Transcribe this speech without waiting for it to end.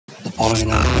following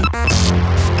announcement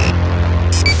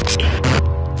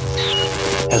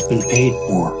has been paid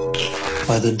for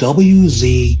by the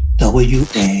WZWA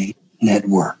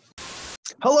Network.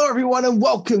 Hello, everyone, and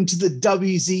welcome to the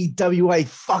WZWA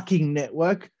fucking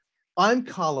network. I'm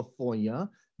Karlifornia.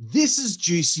 This is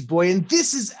Jooseyboy, and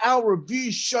this is our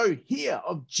review show here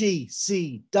of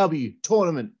GCW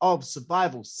Tournament of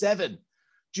Survival 7.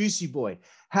 Jooseyboy,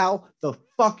 how the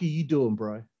fuck are you doing,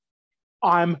 bro?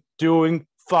 I'm doing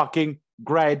fucking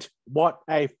great. What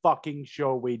a fucking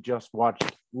show we just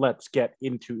watched. Let's get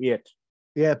into it.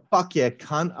 Yeah, fuck yeah,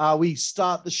 cunt. We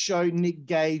start the show. Nick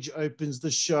Gage opens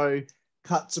the show,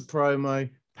 cuts a promo,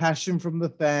 passion from the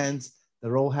fans.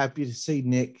 They're all happy to see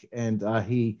Nick, and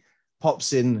he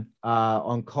pops in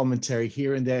on commentary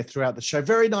here and there throughout the show.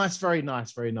 Very nice, very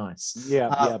nice, very nice.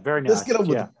 Yeah, very nice.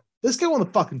 Let's go on the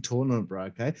fucking tournament, bro,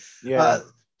 okay? Yeah.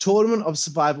 Tournament of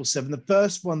Survival 7, the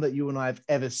first one that you and I have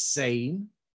ever seen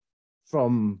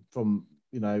from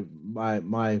you know,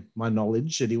 my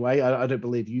knowledge anyway. I don't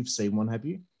believe you've seen one, have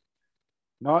you?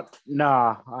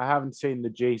 Nah, I haven't seen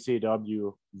the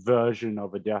GCW version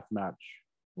of a death match.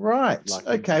 Right.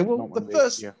 Okay. Well,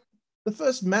 the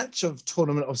first match of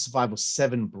Tournament of Survival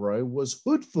 7, bro, was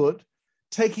Hoodfoot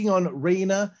taking on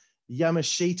Rina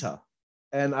Yameshita.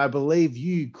 And I believe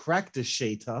you cracked a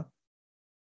sheeter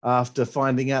after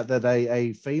finding out that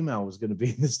a female was going to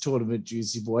be in this tournament,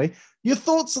 Jooseyboy. Your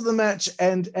thoughts on the match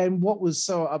and what was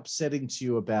so upsetting to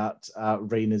you about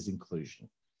Rina's inclusion?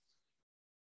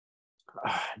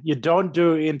 You don't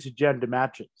do intergender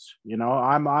matches, you know.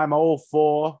 I'm all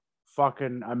for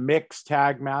fucking a mixed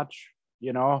tag match,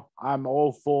 you know. I'm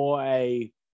all for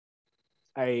a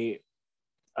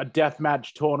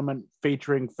deathmatch tournament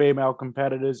featuring female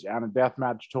competitors and a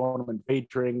deathmatch tournament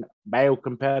featuring male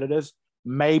competitors.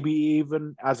 Maybe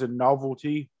even as a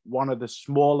novelty, one of the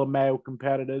smaller male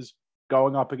competitors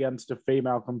going up against a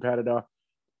female competitor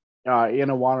in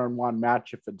a one-on-one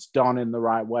match if it's done in the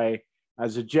right way.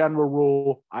 As a general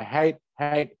rule, I hate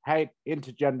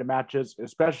intergender matches,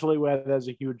 especially where there's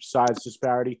a huge size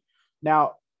disparity.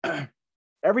 Now,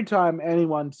 every time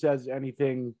anyone says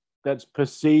anything that's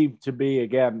perceived to be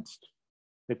against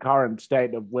the current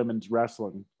state of women's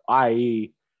wrestling,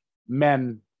 i.e.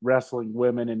 men wrestling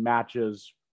women in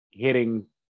matches, hitting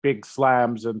big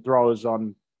slams and throws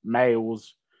on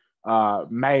males,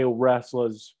 male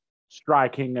wrestlers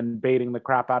striking and beating the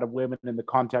crap out of women in the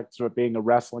context of it being a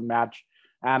wrestling match.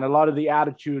 And a lot of the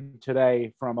attitude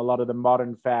today from a lot of the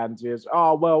modern fans is,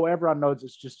 oh, well, everyone knows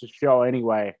it's just a show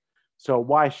anyway. So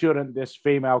why shouldn't this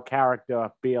female character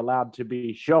be allowed to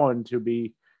be shown to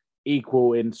be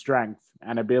equal in strength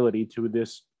and ability to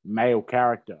this male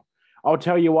character? I'll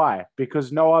tell you why.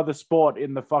 Because no other sport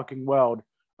in the fucking world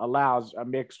allows a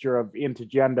mixture of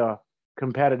intergender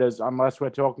competitors unless we're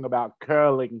talking about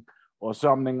curling or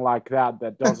something like that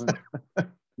that doesn't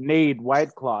need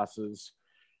weight classes.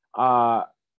 So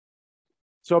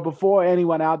before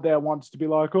anyone out there wants to be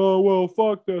like, oh, well,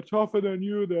 fuck, they're tougher than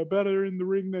you, they're better in the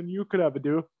ring than you could ever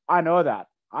do. I know that,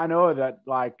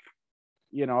 like,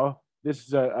 you know, this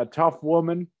is a tough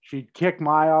woman. She'd kick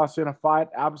my ass in a fight,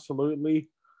 absolutely.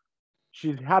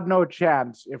 She had no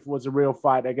chance if it was a real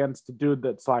fight against a dude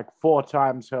that's like 4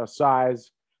 times her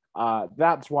size.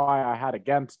 That's why I had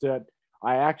against it.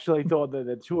 I actually thought that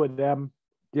the two of them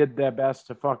did their best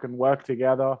to fucking work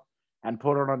together and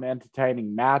put on an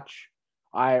entertaining match.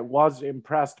 I was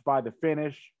impressed by the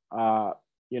finish. You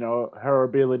know, her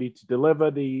ability to deliver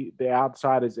the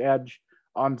outsider's edge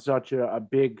on such a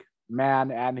big man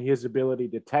and his ability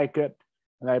to take it.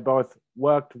 And they both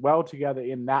worked well together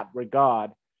in that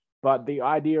regard. But the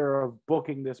idea of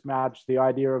booking this match, the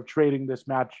idea of treating this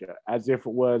match as if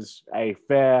it was a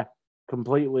fair,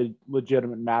 completely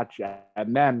legitimate match,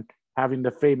 and then having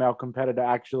the female competitor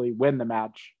actually win the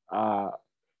match,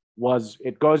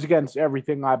 it goes against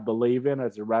everything I believe in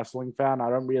as a wrestling fan. I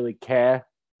don't really care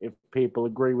if people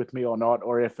agree with me or not,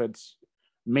 or if it's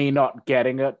me not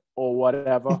getting it or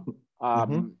whatever.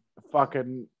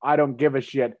 Fucking, I don't give a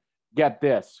shit. Get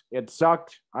this. It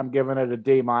sucked. I'm giving it a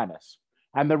D-.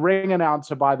 And the ring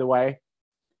announcer, by the way,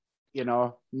 you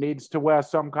know, needs to wear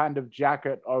some kind of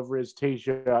jacket over his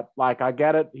t-shirt. Like, I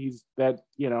get it. He's that,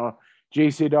 you know,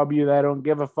 GCW, they don't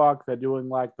give a fuck. They're doing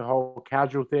like the whole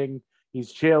casual thing.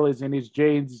 He's chill. He's in his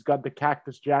jeans. He's got the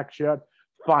Cactus Jack shirt.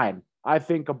 Fine. I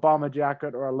think a bomber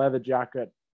jacket or a leather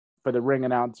jacket for the ring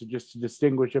announcer, just to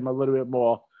distinguish him a little bit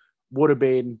more, would have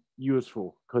been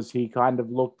useful because he kind of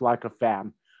looked like a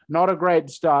fan. Not a great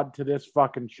start to this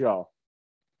fucking show.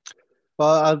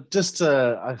 Well, just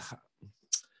to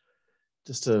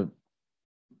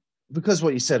because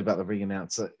what you said about the ring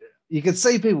announcer, You can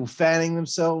see people fanning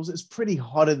themselves. It's pretty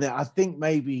hot in there. I think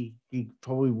maybe he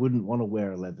probably wouldn't want to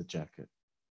wear a leather jacket.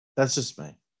 That's just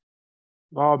me.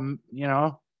 Well, you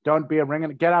know, don't be a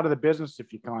ringer. Get out of the business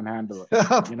if you can't handle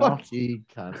it. You know? Fuck you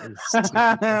can't. Get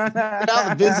out of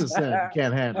the business then if you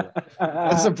can't handle it.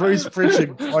 That's a Bruce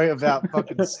Pritchard point about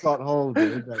fucking Scott Hall,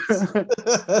 dude.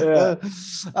 Yeah.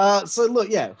 So look,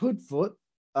 yeah, Hoodfoot.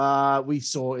 We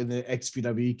saw in the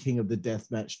XPW King of the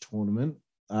Deathmatch tournament.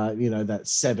 You know, that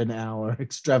 7-hour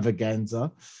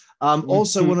extravaganza.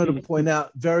 Also wanted to point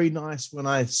out, very nice when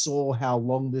I saw how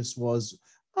long this was.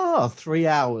 3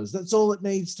 hours. That's all it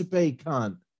needs to be,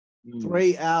 cunt.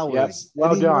 3 hours. Yep.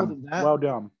 Well any done. More than that, well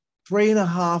done.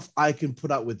 3.5 I can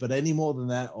put up with, but any more than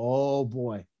that, oh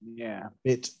boy. Yeah.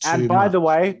 And by the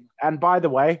way,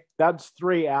 that's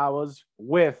 3 hours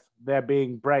with there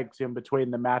being breaks in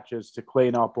between the matches to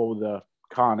clean up all the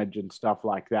carnage and stuff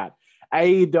like that.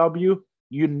 AEW,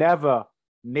 you never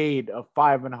need a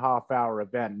 5.5 hour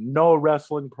event. No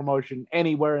wrestling promotion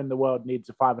anywhere in the world needs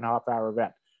a 5.5 hour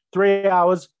event. 3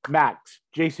 hours max.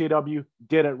 GCW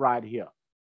did it right here.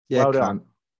 Yeah, well done.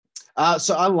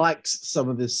 So I liked some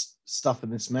of this stuff in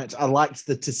this match. I liked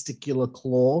the testicular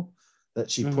claw that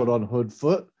she put on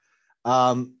Hoodfoot.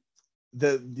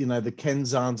 The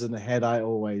Kenzans in the head,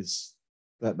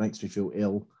 that makes me feel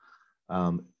ill.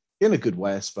 In a good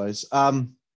way, I suppose. I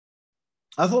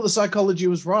thought the psychology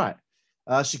was right.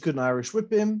 She couldn't Irish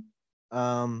whip him.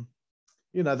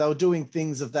 You know, they were doing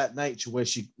things of that nature where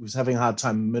she was having a hard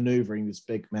time maneuvering this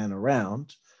big man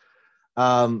around.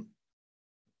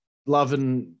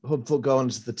 Loving Hoodfoot going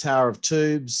to the Tower of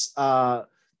Tubes. The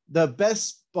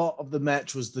best spot of the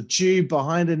match was the tube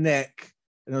behind her neck.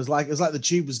 And it was like the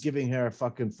tube was giving her a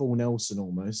fucking full Nelson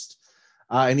almost.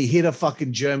 And he hit a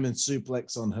fucking German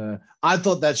suplex on her. I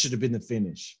thought that should have been the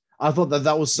finish. I thought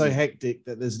that was so hectic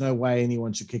that there's no way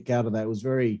anyone should kick out of that. It was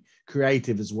very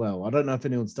creative as well. I don't know if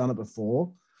anyone's done it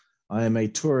before. I am a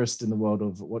tourist in the world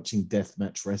of watching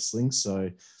deathmatch wrestling, so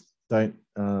don't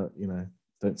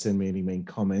send me any mean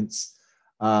comments.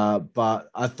 But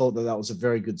I thought that was a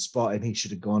very good spot, and he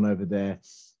should have gone over there.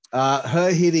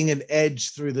 Her hitting an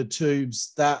edge through the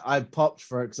tubes, that I popped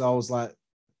for it because I was like,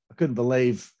 I couldn't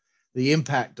believe the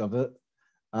impact of it.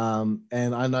 And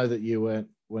I know that you weren't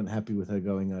happy with her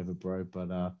going over, bro, but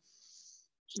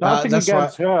nothing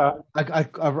against her.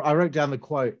 I wrote down the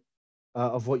quote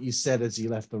of what you said as you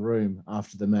left the room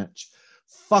after the match.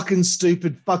 Fucking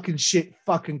stupid, fucking shit,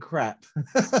 fucking crap.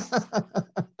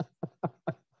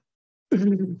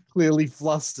 Clearly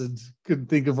flustered, couldn't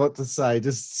think of what to say,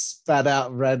 just spat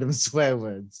out random swear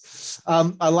words.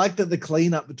 I like that the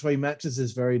cleanup between matches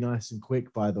is very nice and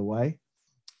quick, by the way,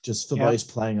 just for those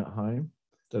playing at home.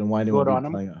 Don't know why anyone would be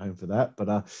playing at home for that.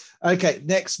 But okay,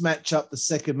 next matchup, the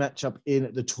second matchup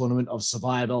in the Tournament of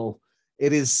Survival.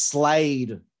 It is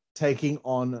Slade taking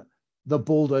on the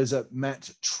Bulldozer, Matt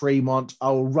Tremont.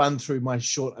 I will run through my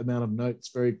short amount of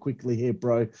notes very quickly here,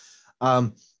 bro.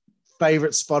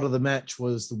 Favorite spot of the match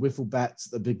was the wiffle bats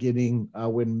at the beginning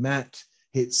when Matt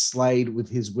hit Slade with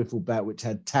his wiffle bat, which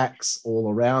had tacks all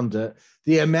around it.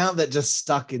 The amount that just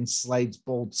stuck in Slade's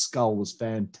bald skull was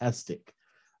fantastic.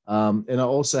 And I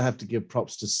also have to give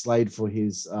props to Slade for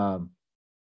his hard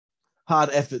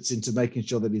efforts into making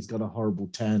sure that he's got a horrible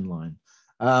tan line.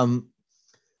 The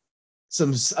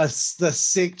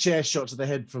sick chair shot to the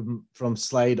head from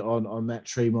Slade on Matt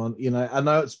Tremont. You know, I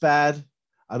know it's bad.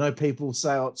 I know people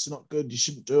say, oh, it's not good, you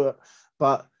shouldn't do it.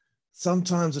 But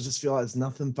sometimes I just feel like there's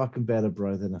nothing fucking better,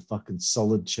 bro, than a fucking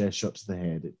solid chair shot to the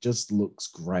head. It just looks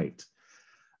great.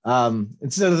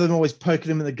 Instead of them always poking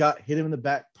him in the gut, hit him in the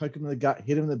back, poke him in the gut,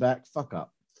 hit him in the back, fuck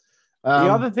up. The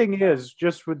other thing is,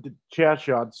 just with the chair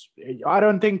shots, I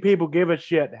don't think people give a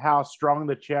shit how strong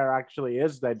the chair actually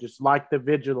is. They just like the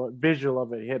visual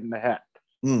of it hitting the head.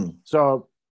 So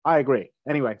I agree.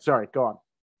 Anyway, sorry, go on.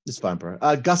 It's fine, bro.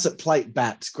 Gusset plate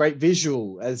bat, great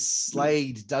visual as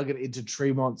Slade dug it into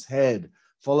Tremont's head,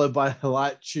 followed by a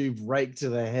light tube rake to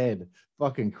the head.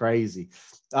 Fucking crazy.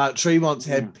 Tremont's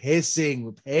head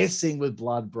piercing with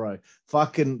blood, bro.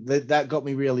 Fucking that got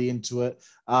me really into it.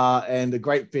 And a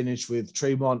great finish with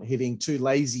Tremont hitting 2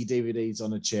 lazy DVDs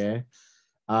on a chair.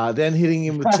 Then hitting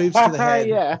him with tubes to the head.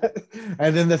 Yeah.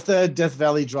 And then the third Death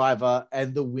Valley driver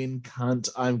and the win, cunt.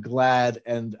 I'm glad.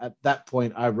 And at that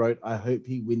point, I wrote, I hope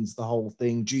he wins the whole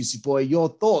thing. Juicy boy, your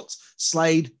thoughts?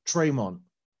 Slade, Tremont.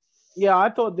 Yeah, I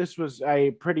thought this was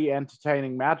a pretty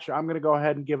entertaining match. I'm going to go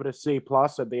ahead and give it a C+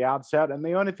 at the outset. And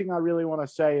the only thing I really want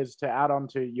to say is to add on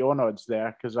to your notes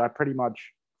there, because I pretty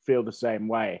much feel the same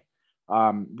way.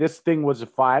 This thing was a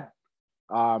fight.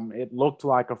 It looked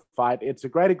like a fight. It's a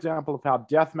great example of how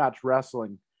deathmatch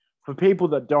wrestling, for people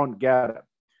that don't get it,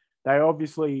 they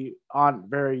obviously aren't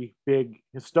very big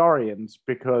historians,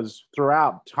 because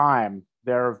throughout time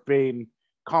there have been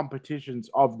competitions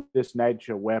of this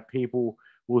nature where people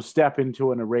will step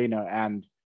into an arena and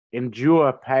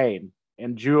endure pain,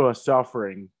 endure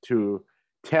suffering to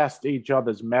test each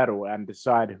other's mettle and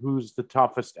decide who's the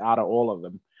toughest out of all of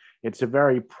them. It's a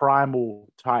very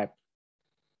primal type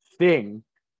thing.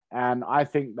 And I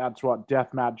think that's what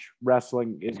deathmatch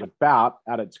wrestling is about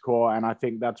at its core. And I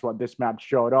think that's what this match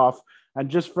showed off. And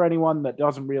just for anyone that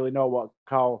doesn't really know what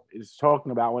Carl is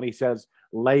talking about when he says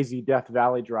lazy Death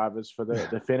Valley drivers for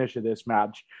the finish of this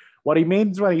match, what he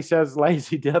means when he says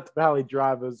lazy Death Valley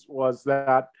drivers was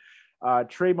that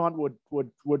Tremont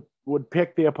would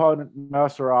pick the opponent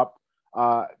Mercer up,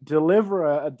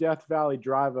 deliver a Death Valley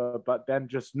driver, but then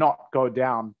just not go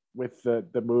down with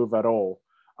the move at all.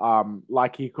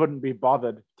 Like he couldn't be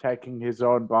bothered taking his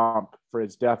own bump for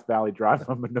his Death Valley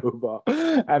driver maneuver.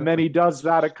 And then he does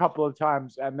that a couple of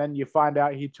times, and then you find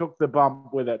out he took the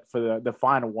bump with it for the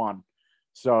final one.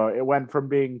 So it went from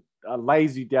being a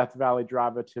lazy Death Valley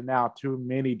driver to now too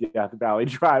many Death Valley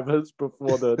drivers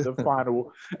before the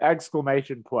final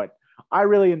exclamation point. I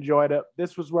really enjoyed it.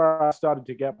 This was where I started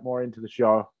to get more into the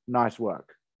show. Nice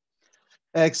work.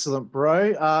 Excellent,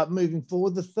 bro. Moving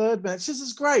forward, the third match. This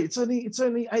is great. It's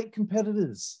only 8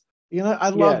 competitors. You know, I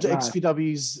loved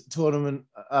XPW's tournament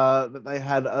that they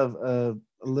had a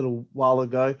little while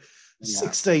ago.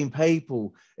 16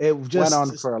 people. It just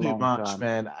went on for a too long much, time.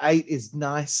 man. 8 is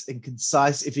nice and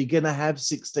concise. If you're gonna have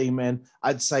 16 men,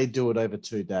 I'd say do it over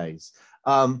 2 days.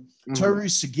 Toru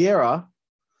Sugiura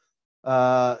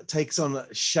takes on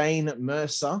Shane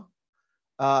Mercer.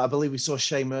 I believe we saw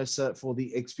Shane Mercer for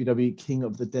the XPW King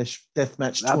of the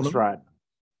Deathmatch tournament. That's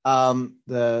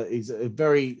right. He's a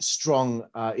very strong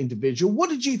individual. What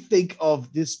did you think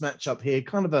of this matchup here?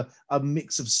 Kind of a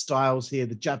mix of styles here,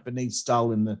 the Japanese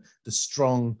style and the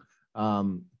strong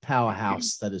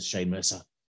powerhouse that is Shane Mercer.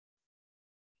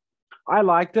 I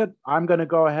liked it. I'm going to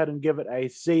go ahead and give it a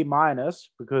C-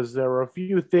 because there are a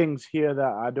few things here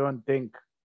that I don't think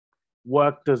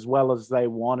worked as well as they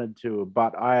wanted to,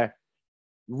 but I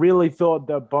really thought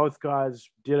that both guys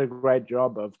did a great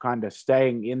job of kind of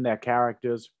staying in their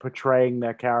characters, portraying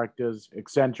their characters,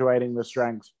 accentuating the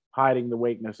strengths, hiding the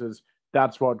weaknesses.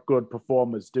 That's what good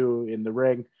performers do in the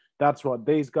ring. That's what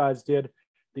these guys did.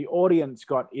 The audience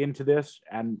got into this,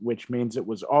 and which means it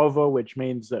was over, which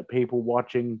means that people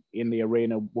watching in the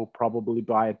arena will probably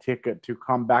buy a ticket to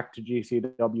come back to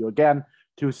GCW again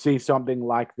to see something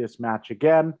like this match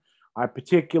again. I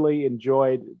particularly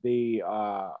enjoyed the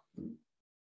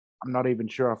I'm not even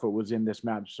sure if it was in this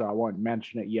match, so I won't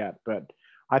mention it yet. But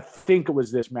I think it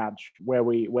was this match where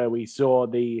we saw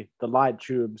the light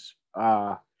tubes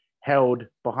held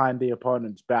behind the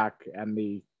opponent's back and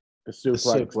the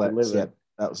suplex delivered. Yeah,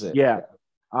 that was it. Yeah,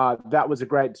 that was a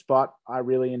great spot. I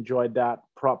really enjoyed that.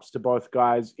 Props to both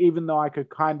guys, even though I could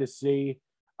kind of see,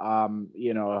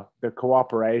 the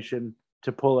cooperation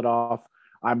to pull it off.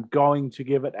 I'm going to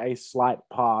give it a slight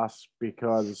pass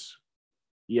because,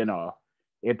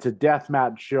 it's a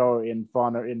deathmatch show in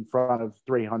front of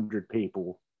 300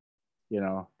 people.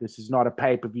 This is not a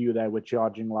pay-per-view they were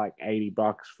charging like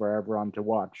 $80 for everyone to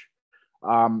watch.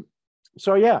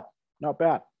 So yeah, not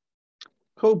bad.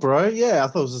 Cool, bro. Yeah, I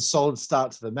thought it was a solid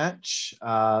start to the match.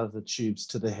 The tubes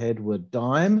to the head were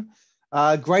dime.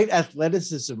 Great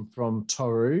athleticism from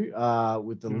Toru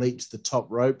with the leap to the top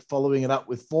rope, following it up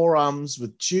with forearms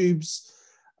with tubes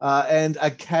and a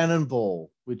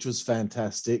cannonball, which was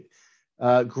fantastic.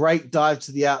 Great dive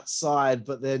to the outside,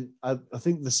 but then I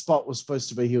think the spot was supposed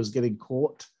to be he was getting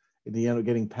caught in the end of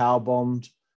getting power bombed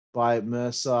by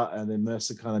Mercer, and then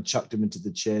Mercer kind of chucked him into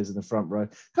the chairs in the front row.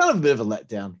 Kind of a bit of a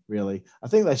letdown, really. I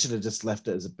think they should have just left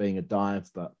it as being a dive,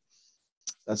 but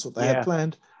that's what they had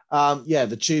planned.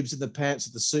 The tubes in the pants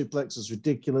of the suplex was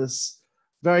ridiculous.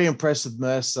 Very impressed with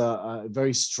Mercer.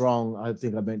 Very strong. I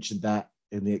think I mentioned that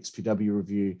in the XPW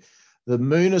review. The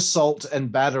moon assault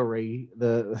and battery,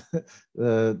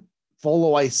 the fall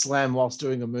away slam whilst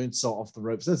doing a moonsault off the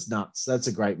ropes. That's nuts. That's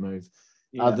a great move.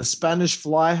 The Spanish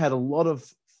fly had a lot of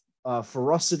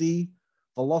velocity,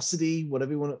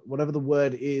 whatever the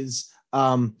word is.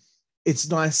 It's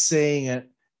nice seeing it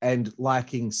and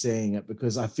liking seeing it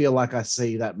because I feel like I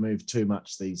see that move too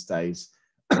much these days.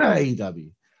 AEW.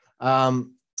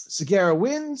 Sugiura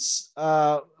wins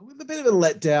with a bit of a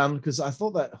letdown because I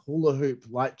thought that hula hoop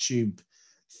light tube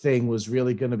thing was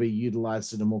really going to be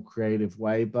utilized in a more creative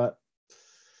way, but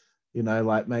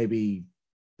like maybe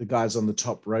the guy's on the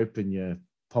top rope and you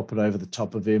pop it over the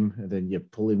top of him and then you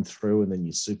pull him through and then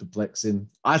you superplex him.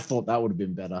 I thought that would have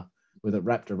been better with it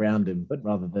wrapped around him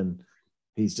rather than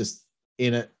he's just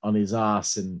in it on his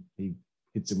ass, and he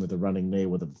hits him with a running knee,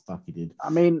 whatever the fuck he did. I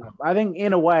mean, I think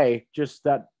in a way, just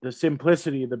that the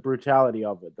simplicity, the brutality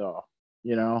of it, though,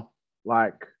 you know,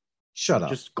 like shut up,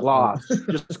 just glass,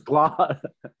 just glass,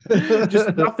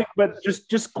 just nothing but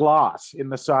just glass in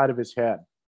the side of his head.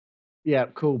 Yeah,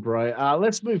 cool, bro.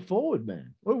 Let's move forward,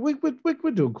 man.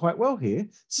 We're doing quite well here.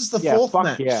 This is the fourth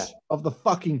match of the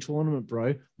fucking tournament,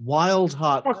 bro. Wild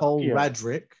Heart Cole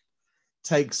Radrick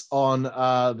takes on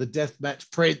the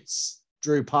Deathmatch Prince,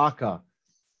 Drew Parker.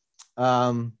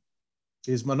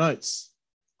 Here's my notes.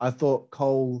 I thought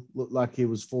Cole looked like he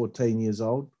was 14 years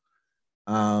old.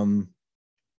 And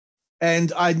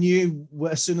I knew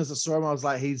as soon as I saw him, I was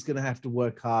like, he's going to have to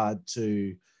work hard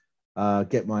to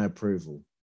get my approval.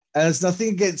 And it's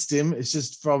nothing against him. It's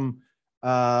just from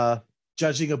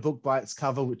judging a book by its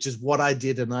cover, which is what I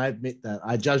did. And I admit that.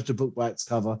 I judged a book by its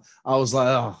cover. I was like,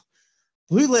 oh,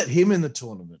 who let him in the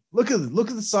tournament? Look at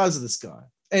the size of this guy.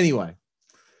 Anyway,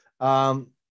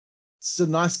 it's a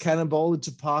nice cannonball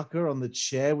into Parker on the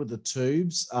chair with the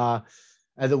tubes. And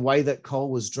the way that Cole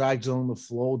was dragged along the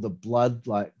floor, the blood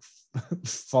like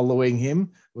following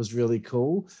him was really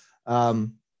cool.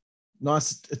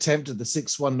 Nice attempt at the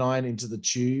 619 into the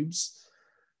tubes.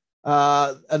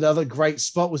 Another great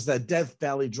spot was that Death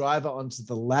Valley driver onto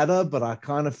the ladder, but I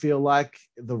kind of feel like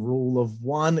the rule of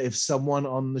one, if someone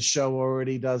on the show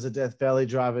already does a Death Valley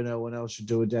driver, no one else should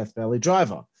do a Death Valley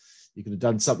driver. You could have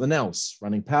done something else,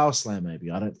 running power slam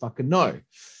maybe. I don't fucking know.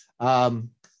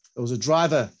 There was a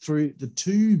driver through the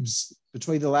tubes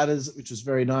between the ladders, which was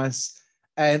very nice.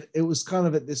 And it was kind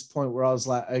of at this point where I was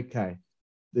like, okay,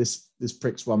 this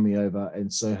prick's won me over,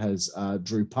 and so has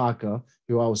Drew Parker,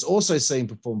 who I was also seeing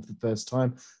perform for the first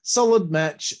time. Solid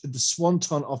match. The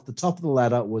swanton off the top of the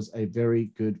ladder was a very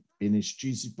good finish.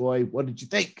 Jooseyboy, what did you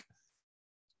think?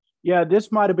 Yeah, this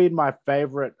might have been my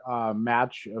favorite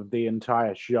match of the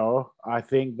entire show. I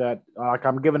think that,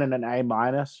 I'm giving it an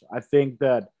A-. I think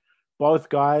that both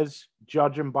guys,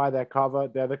 judge them by their cover.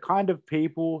 They're the kind of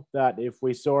people that if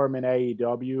we saw them in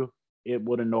AEW, it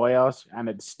would annoy us, and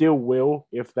it still will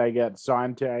if they get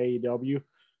signed to AEW.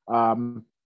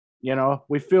 You know,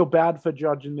 we feel bad for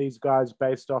judging these guys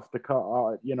based off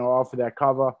off of their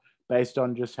cover, based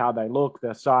on just how they look,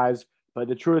 their size. But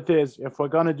the truth is, if we're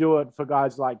going to do it for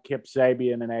guys like Kip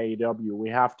Sabian and AEW, we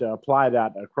have to apply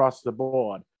that across the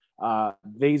board.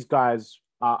 These guys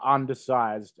are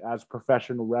undersized as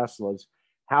professional wrestlers.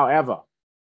 However,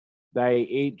 they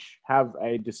each have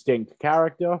a distinct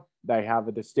character. They have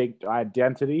a distinct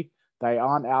identity. They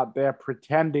aren't out there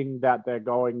pretending that they're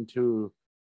going to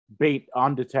beat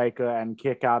Undertaker and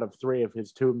kick out of 3 of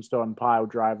his tombstone pile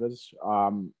drivers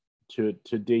to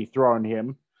dethrone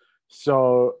him.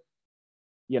 So,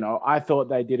 you know, I thought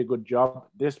they did a good job.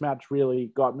 This match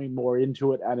really got me more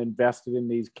into it and invested in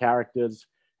these characters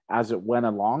as it went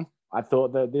along. I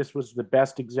thought that this was the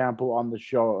best example on the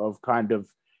show of kind of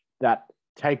that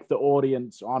take the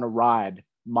audience on a ride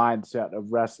mindset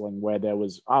of wrestling, where there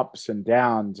was ups and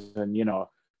downs and, you know,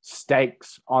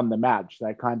 stakes on the match.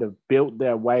 They kind of built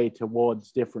their way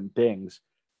towards different things,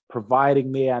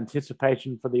 providing the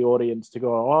anticipation for the audience to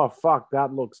go, oh, fuck,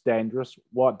 that looks dangerous.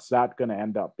 What's that going to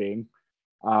end up being?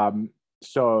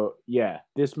 So, yeah,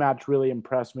 this match really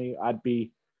impressed me. I'd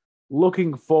be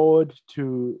looking forward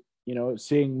to, you know,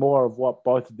 seeing more of what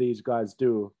both of these guys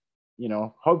do, you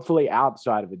know, hopefully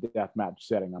outside of a deathmatch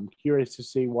setting. I'm curious to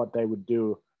see what they would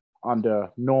do under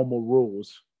normal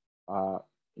rules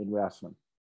in wrestling.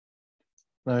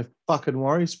 No fucking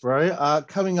worries, bro.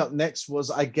 Coming up next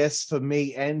was, I guess, for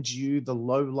me and you, the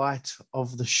low light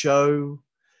of the show.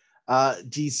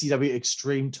 GCW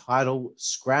Extreme title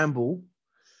Scramble.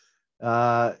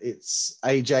 It's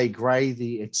AJ Gray,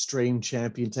 the Extreme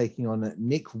champion, taking on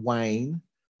Nick Wayne,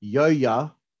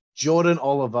 Yoya, Jordan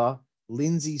Oliver,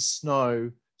 Lindsay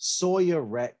Snow, Sawyer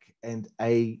Wreck, and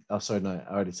I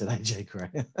already said AJ Gray.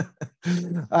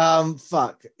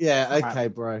 Fuck. Yeah, okay,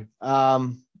 bro.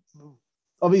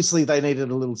 Obviously they needed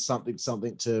a little something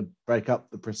to break up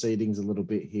the proceedings a little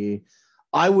bit here.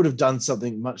 I would have done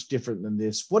something much different than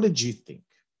this. What did you think?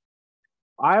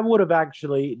 I would have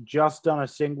actually just done a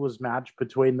singles match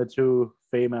between the two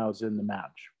females in the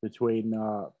match, between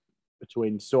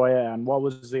Sawyer and what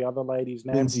was the other lady's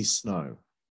name? Lindsay Snow.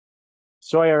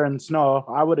 Sawyer and Snow.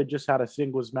 I would have just had a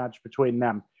singles match between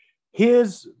them.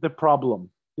 Here's the problem.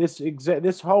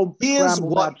 This whole Here's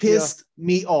what pissed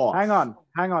me off. Hang on,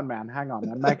 man. Hang on.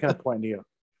 I'm making a point here.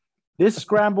 This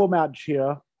Scramble match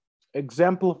here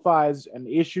exemplifies an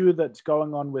issue that's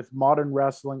going on with modern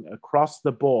wrestling across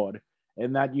the board,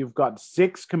 in that you've got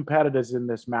 6 competitors in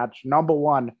this match. Number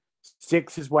one,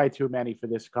 6 is way too many for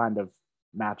this kind of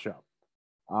matchup.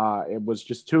 It was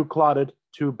just too cluttered,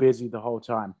 too busy the whole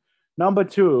time. Number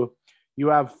two, you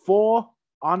have 4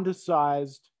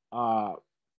 undersized,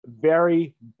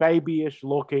 very babyish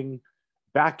looking,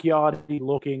 backyardy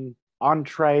looking,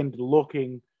 untrained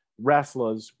looking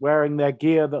wrestlers wearing their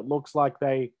gear that looks like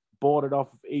they bought it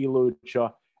off of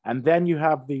eLucha. And then you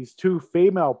have these 2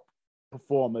 female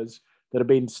performers that have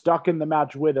been stuck in the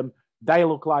match with them. They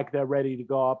look like they're ready to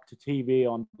go up to TV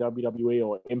on WWE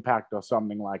or Impact or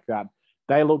something like that.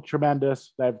 They look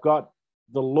tremendous. They've got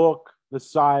the look, the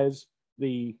size,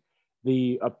 the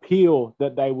appeal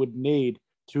that they would need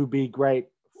to be great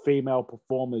female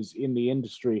performers in the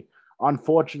industry.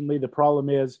 Unfortunately, the problem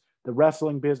is the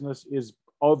wrestling business is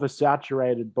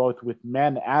oversaturated both with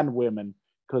men and women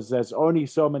because there's only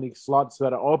so many slots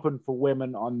that are open for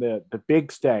women on the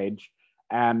big stage.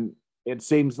 And it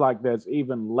seems like there's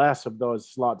even less of those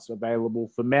slots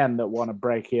available for men that want to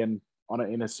break in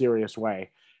in a serious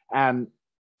way. And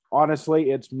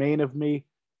honestly, it's mean of me,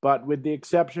 but with the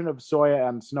exception of Sawyer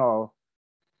and Snow,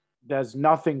 there's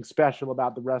nothing special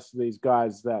about the rest of these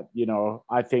guys that,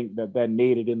 I think that they're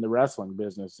needed in the wrestling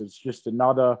business. It's just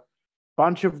another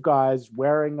bunch of guys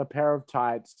wearing a pair of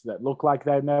tights that look like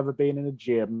they've never been in a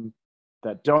gym,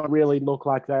 that don't really look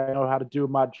like they know how to do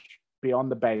much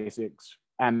beyond the basics.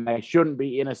 And they shouldn't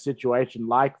be in a situation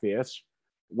like this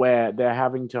where they're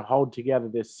having to hold together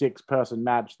this 6-person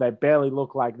match. They barely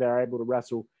look like they're able to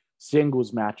wrestle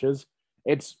singles matches.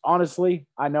 It's honestly,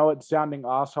 I know it's sounding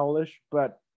assholish,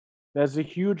 but there's a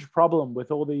huge problem with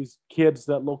all these kids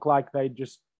that look like they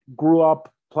just grew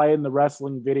up playing the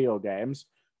wrestling video games.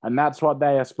 And that's what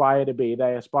they aspire to be.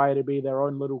 They aspire to be their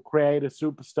own little creative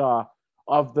superstar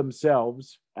of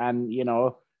themselves and,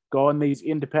 go on these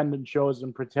independent shows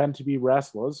and pretend to be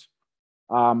wrestlers.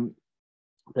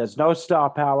 There's no star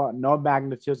power, no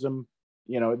magnetism.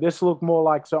 This looked more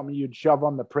like something you'd shove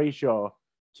on the pre-show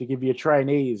to give your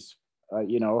trainees, a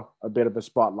bit of a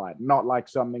spotlight, not like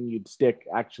something you'd stick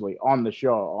actually on the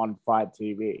show on Fight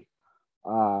TV.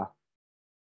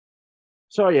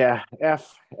 So yeah,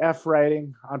 F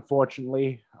rating,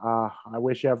 unfortunately. I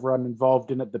wish everyone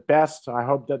involved in it the best. I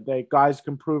hope that the guys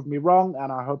can prove me wrong,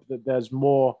 and I hope that there's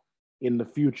more in the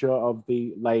future of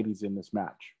the ladies in this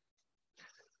match.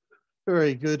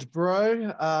 Very good,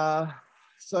 bro.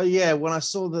 So yeah, when I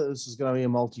saw that this was going to be a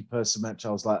multi-person match, I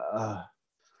was like,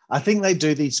 I think they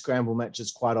do these scramble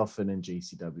matches quite often in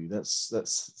GCW.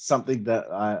 That's something that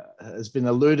has been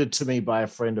alluded to me by a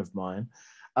friend of mine.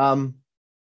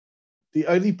 The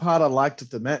only part I liked of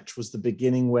the match was the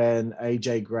beginning when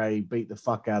AJ Gray beat the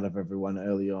fuck out of everyone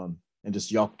early on and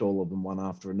just yocked all of them one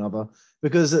after another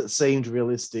because it seemed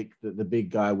realistic that the big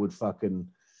guy wouldn't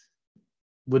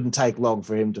take long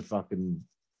for him to fucking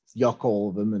yock all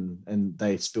of them and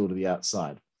they spill to the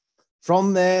outside.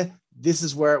 From there, this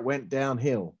is where it went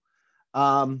downhill.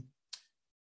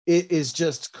 It is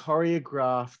just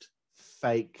choreographed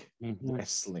fake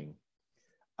wrestling.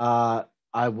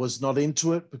 I was not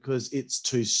into it because it's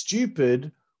too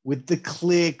stupid with the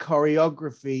clear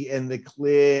choreography and the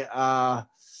clear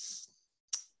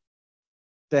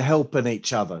they're helping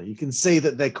each other. You can see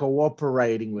that they're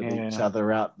cooperating with each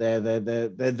other out there.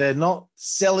 They're not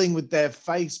selling with their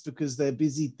face because they're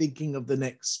busy thinking of the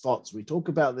next spots. We talk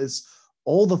about this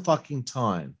all the fucking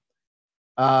time.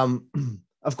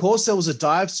 Of course, there was a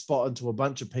dive spot into a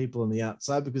bunch of people on the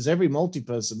outside because every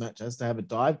multi-person match has to have a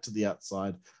dive to the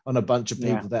outside on a bunch of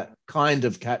people that kind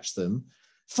of catch them.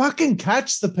 Fucking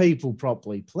catch the people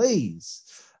properly, please.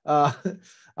 You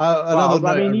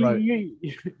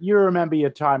remember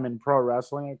your time in pro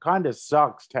wrestling. It kind of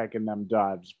sucks taking them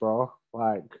dives, bro.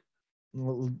 Well,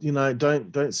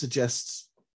 don't suggest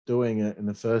doing it in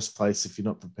the first place if you're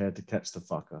not prepared to catch the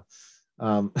fucker.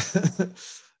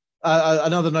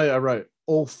 Another note I wrote,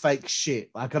 all fake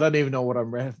shit. I don't even know what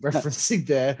I'm referencing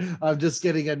there. I'm just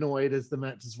getting annoyed as the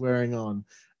match is wearing on.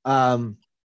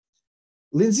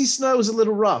 Lindsay Snow was a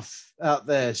little rough out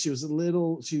there. She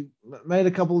made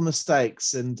a couple of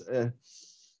mistakes, and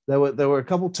there were a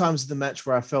couple of times in the match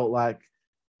where I felt like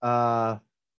I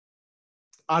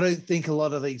don't think a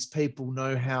lot of these people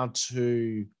know how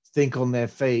to think on their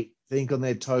feet, think on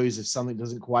their toes if something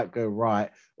doesn't quite go right,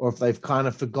 or if they've kind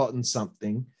of forgotten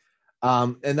something.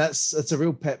 And that's a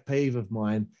real pet peeve of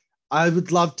mine. I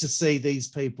would love to see these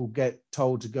people get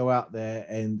told to go out there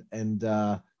and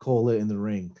call it in the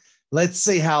ring. Let's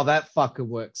see how that fucker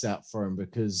works out for them,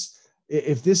 because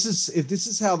if this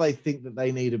is how they think that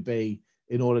they need to be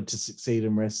in order to succeed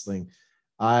in wrestling,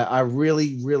 I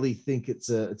really, really think it's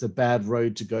a bad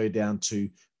road to go down to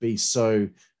be so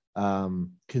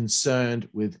concerned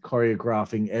with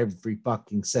choreographing every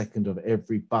fucking second of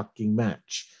every fucking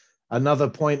match. Another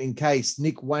point in case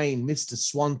Nick Wayne missed a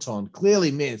swanton, clearly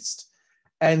missed,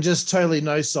 and just totally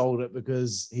no-sold it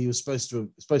because he was supposed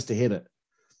to hit it.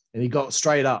 And he got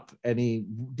straight up and he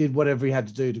did whatever he had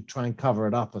to do to try and cover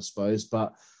it up, I suppose.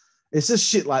 But it's just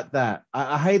shit like that.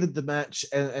 I hated the match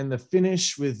and the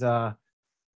finish with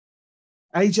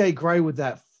AJ Gray with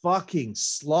that fucking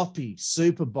sloppy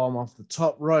super bomb off the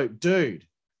top rope. Dude,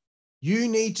 you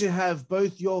need to have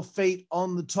both your feet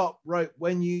on the top rope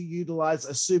when you utilize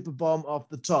a super bomb off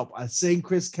the top. I've seen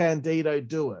Chris Candido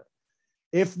do it.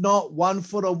 If not, 1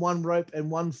 foot on one rope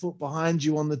and 1 foot behind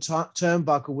you on the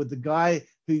turnbuckle with the guy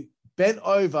who bent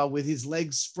over with his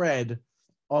legs spread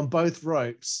on both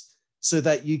ropes so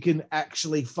that you can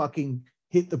actually fucking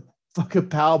hit the fucking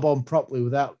powerbomb properly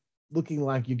without looking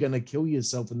like you're going to kill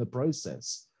yourself in the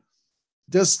process.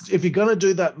 Just, if you're going to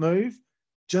do that move,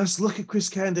 just look at Chris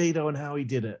Candido and how he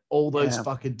did it all those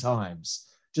fucking times.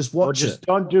 Just watch it.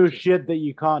 Don't do shit that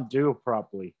you can't do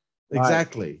properly.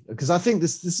 Exactly, because I think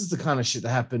this is the kind of shit that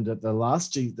happened at the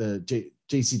last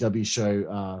GCW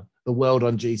show, the World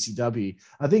on GCW.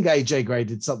 I think AJ Gray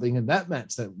did something in that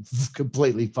match that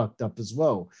completely fucked up as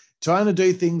well, trying to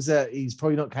do things that he's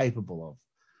probably not capable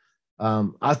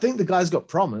of. I think the guy's got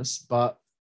promise, but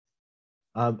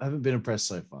haven't been impressed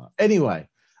so far. Anyway,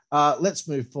 let's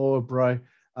move forward, bro.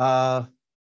 The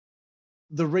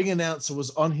ring announcer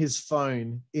was on his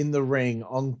phone in the ring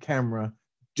on camera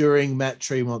during Matt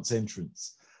Tremont's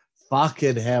entrance.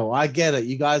 Fucking hell. I get it.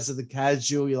 You guys are the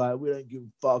casual. You're like, we don't give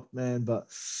a fuck, man. But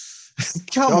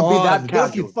come don't on. Be that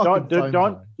casual.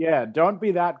 Don't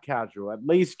be that casual. At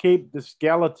least keep the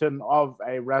skeleton of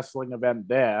a wrestling event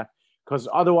there, because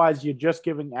otherwise you're just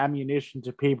giving ammunition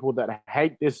to people that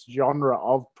hate this genre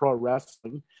of pro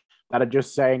wrestling, that are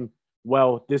just saying,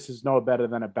 well, this is no better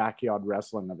than a backyard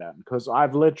wrestling event. Because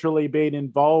I've literally been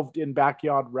involved in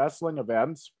backyard wrestling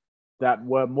events that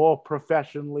were more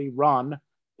professionally run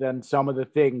than some of the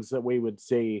things that we would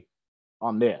see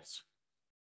on this.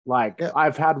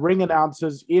 I've had ring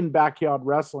announcers in backyard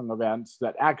wrestling events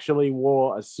that actually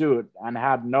wore a suit and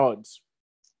had notes,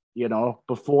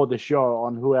 before the show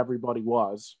on who everybody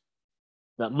was,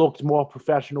 that looked more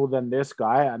professional than this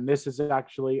guy. And this is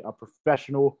actually a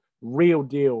professional, real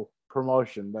deal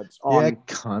promotion that's on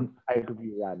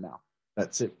pay-per-view right now.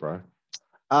 That's it, bro.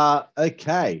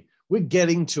 Okay. We're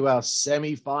getting to our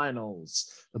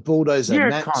semifinals. The Bulldozer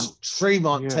match.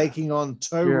 Tremont taking on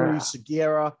Toru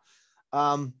Sugiura.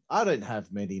 I don't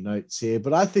have many notes here,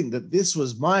 but I think that this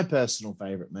was my personal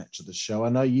favorite match of the show. I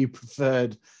know you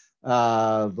preferred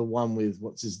the one with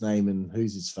what's his name and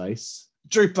who's his face?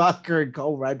 Drew Parker and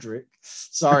Cole Radrick.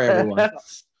 Sorry, everyone.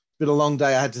 It's been a long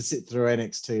day. I had to sit through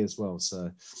NXT as well, so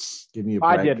give me a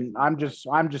break. I didn't. I'm just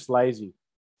lazy.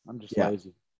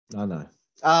 Lazy. I know.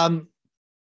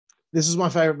 This is my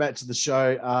favorite match of the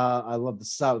show. I love the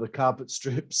start with the carpet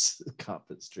strips.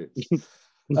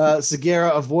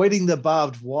 Sugiura avoiding the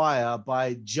barbed wire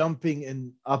by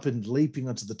jumping up and leaping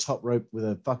onto the top rope with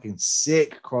a fucking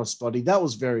sick crossbody. That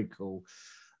was very cool.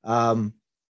 I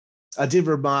did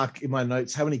remark in my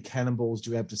notes, how many cannonballs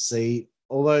do we have to see?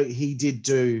 Although he did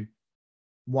do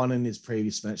one in his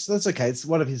previous match. So that's okay. It's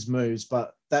one of his moves,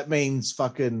 but that means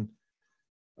fucking,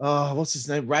 what's his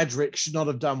name? Radrick should not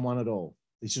have done one at all.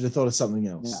 He should have thought of something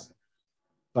else. Yeah.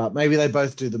 But maybe they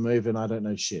both do the move and I don't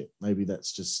know shit. Maybe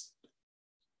that's just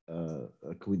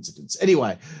a coincidence.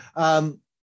 Anyway,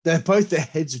 their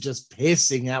heads are just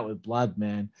piercing out with blood,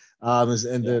 man.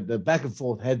 The back and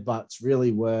forth headbutts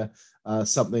really were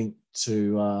something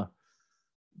to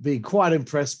be quite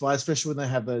impressed by, especially when they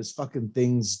have those fucking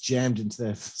things jammed into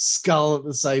their skull at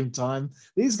the same time.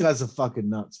 These guys are fucking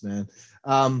nuts, man.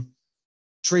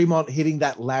 Tremont hitting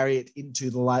that lariat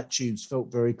into the light tubes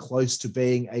felt very close to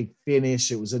being a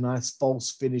finish. It was a nice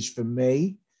false finish for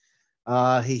me.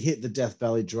 He hit the Death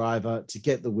Valley driver to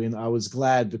get the win. I was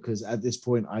glad because at this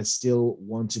point, I still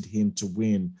wanted him to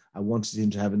win. I wanted him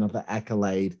to have another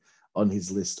accolade on his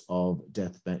list of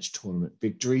deathmatch tournament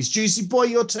victories. Juicy Boy,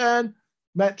 your turn.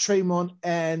 Matt Tremont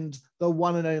and the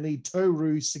one and only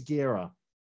Toru Sugiura.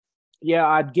 Yeah,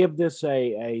 I'd give this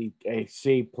a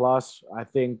C+. I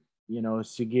think,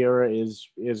 Sugiura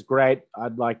is great.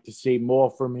 I'd like to see more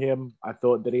from him. I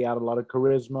thought that he had a lot of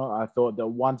charisma. I thought that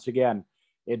once again,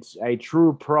 it's a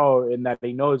true pro in that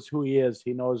he knows who he is.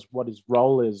 He knows what his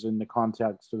role is in the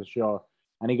context of the show,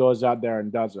 and he goes out there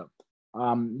and does it.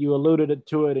 You alluded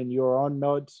to it in your own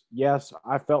notes. Yes,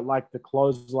 I felt like the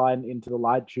clothesline into the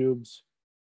light tubes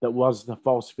that was the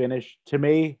false finish. To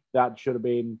me, that should have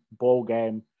been ball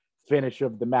game finish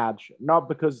of the match. Not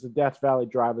because the Death Valley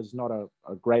driver is not a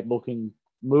great looking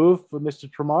move for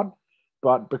Mr. Tremont,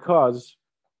 but because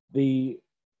the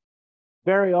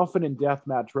very often in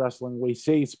deathmatch wrestling, we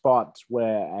see spots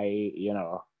where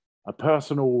a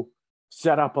person will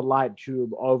set up a light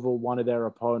tube over one of their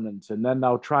opponents, and then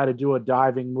they'll try to do a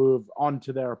diving move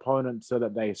onto their opponent so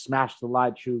that they smash the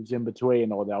light tubes in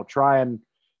between, or they'll try and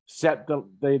set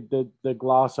the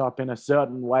glass up in a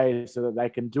certain way so that they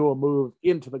can do a move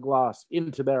into the glass,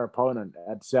 into their opponent,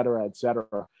 etc., etc.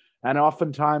 And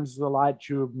oftentimes the light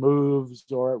tube moves,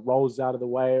 or it rolls out of the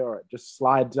way, or it just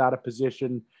slides out of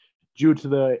position due to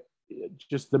the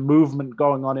movement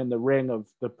going on in the ring of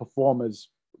the performers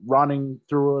running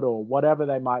through it or whatever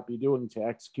they might be doing to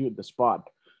execute the spot.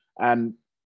 And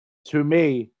to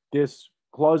me, this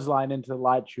clothesline into the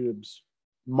light tubes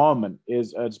moment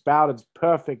is about as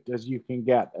perfect as you can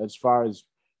get as far as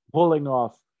pulling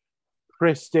off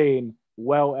pristine,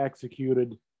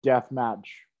 well-executed deathmatch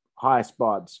high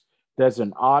spots. There's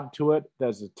an art to it.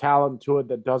 There's a talent to it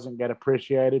that doesn't get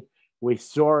appreciated. We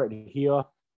saw it here.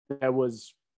 There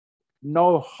was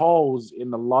no holes in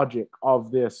the logic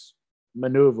of this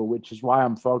maneuver, which is why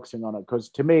I'm focusing on it, because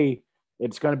to me,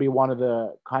 it's going to be one of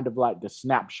the kind of like the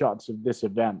snapshots of this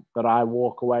event that I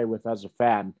walk away with as a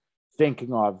fan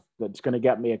thinking of, that's going to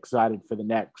get me excited for the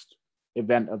next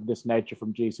event of this nature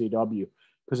from GCW.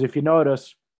 Because if you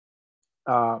notice,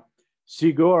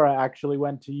 Sugiura actually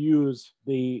went to use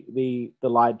the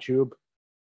light tube.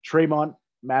 Tremont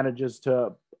manages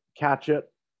to catch it,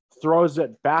 throws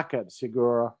it back at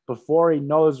Sugiura before he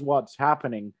knows what's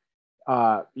happening.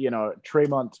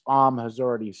 Tremont's arm has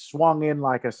already swung in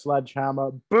like a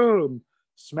sledgehammer. Boom!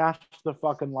 Smashed the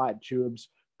fucking light tubes.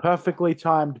 Perfectly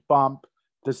timed bump.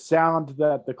 The sound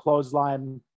that the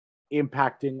clothesline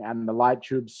impacting and the light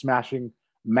tubes smashing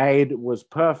made was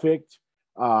perfect.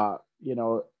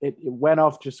 It went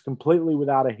off just completely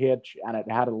without a hitch, and it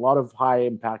had a lot of high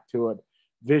impact to it.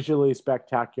 Visually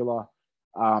spectacular.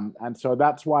 And so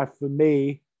that's why, for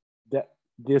me, that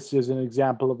this is an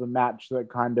example of a match that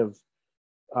kind of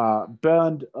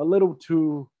burned a little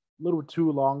too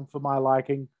long for my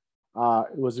liking.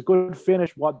 It was a good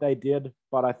finish what they did,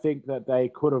 but I think that they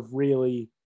could have really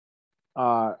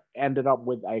ended up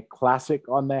with a classic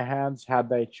on their hands had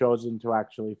they chosen to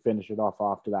actually finish it off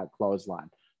after that clothesline.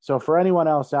 So for anyone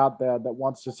else out there that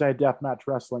wants to say deathmatch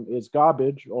wrestling is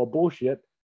garbage or bullshit,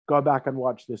 go back and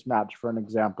watch this match for an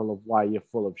example of why you're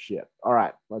full of shit. All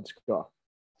right, let's go.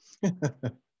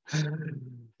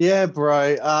 Yeah,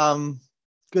 bro.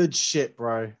 Good shit,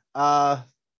 bro.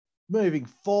 Moving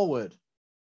forward,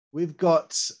 we've got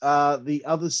the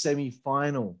other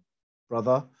semi-final,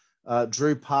 brother.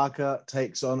 Drew Parker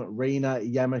takes on Rina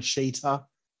Yamashita.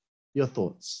 Your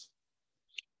thoughts?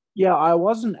 Yeah, I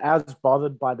wasn't as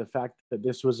bothered by the fact that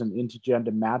this was an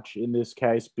intergender match in this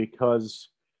case because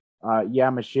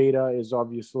Yamashita is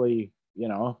obviously,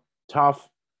 tough.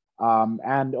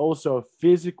 And also,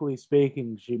 physically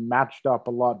speaking, she matched up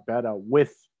a lot better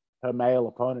with her male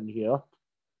opponent here.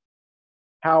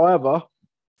 However,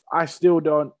 I still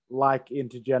don't like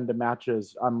intergender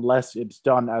matches unless it's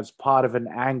done as part of an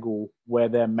angle where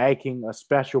they're making a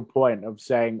special point of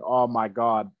saying, oh my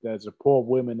God, there's a poor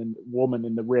woman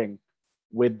in the ring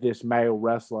with this male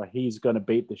wrestler. He's going to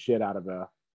beat the shit out of her.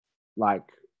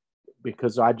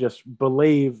 Because I just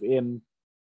believe in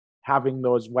having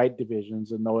those weight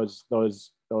divisions and those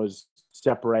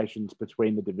separations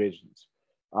between the divisions.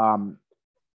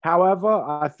 However,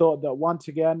 I thought that once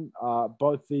again,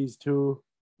 both these two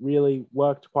really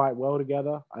worked quite well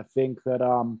together. I think that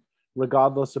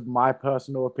regardless of my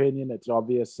personal opinion, it's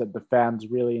obvious that the fans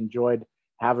really enjoyed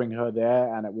having her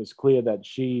there, and it was clear that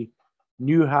she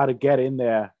knew how to get in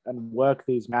there and work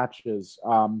these matches.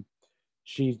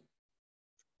 She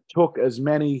took as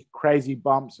many crazy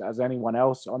bumps as anyone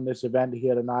else on this event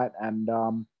here tonight, and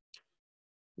I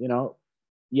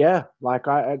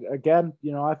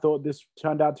thought this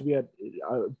turned out to be a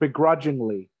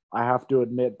begrudgingly, I have to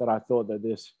admit that I thought that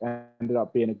this ended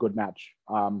up being a good match.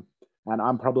 And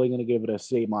I'm probably going to give it a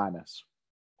C-.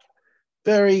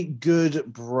 Very good,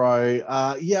 bro.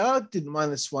 I didn't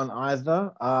mind this one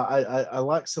either. I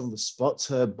like some of the spots,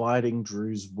 her biting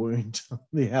Drew's wound on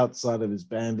the outside of his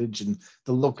bandage, and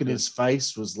the look in his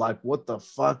face was like, what the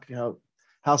fuck?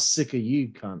 How sick are you,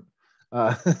 cunt?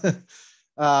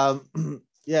 Her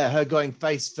going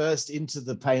face first into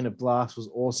the pane of glass was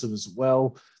awesome as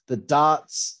well. The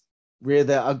darts rear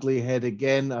their ugly head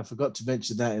again. I forgot to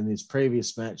mention that in his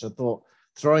previous match. I thought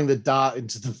throwing the dart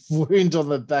into the wound on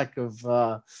the back of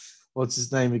what's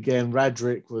his name again,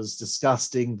 Radrick, was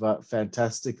disgusting but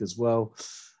fantastic as well.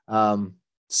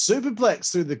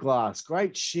 Superplex through the glass,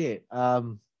 great shit.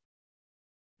 One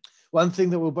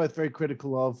thing that we're both very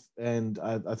critical of, and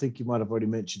I think you might have already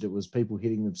mentioned it, was people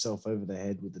hitting themselves over the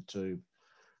head with the tube.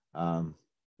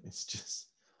 It's just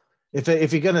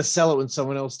if you're going to sell it when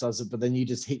someone else does it, but then you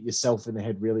just hit yourself in the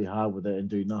head really hard with it and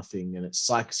do nothing, and it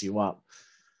psychs you up.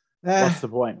 What's the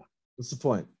point? What's the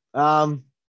point?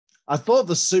 I thought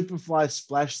the Superfly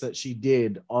splash that she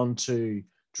did onto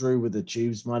Drew with the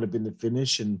tubes might have been the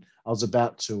finish, and I was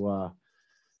about to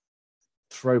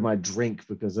throw my drink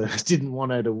because I didn't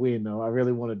want her to win. I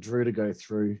really wanted Drew to go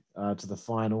through to the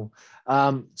final.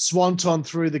 Swanton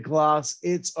through the glass.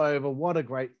 It's over. What a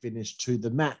great finish to the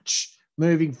match.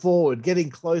 Moving forward, getting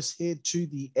close here to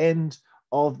the end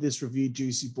of this review,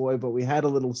 Juicy Boy, but we had a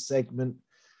little segment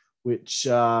which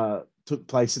took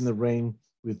place in the ring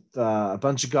with a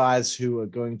bunch of guys who are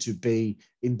going to be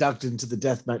inducted into the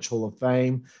Deathmatch Hall of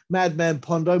Fame. Madman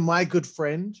Pondo, my good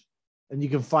friend, and you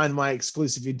can find my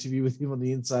exclusive interview with him on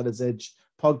the Insider's Edge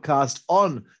podcast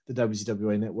on the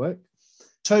WZWA Network.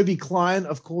 Toby Klein,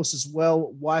 of course, as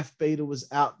well. Wife Beater was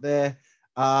out there,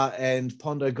 and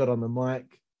Pondo got on the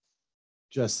mic,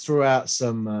 just threw out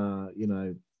some,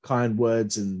 kind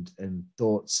words and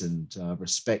thoughts and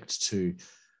respect to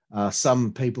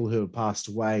some people who have passed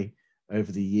away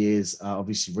over the years.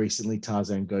 Obviously, recently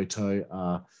Tarzan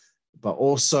Goto, but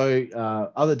also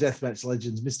other deathmatch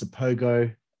legends, Mr.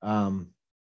 Pogo,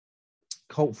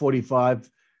 Colt 45,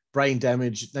 Brain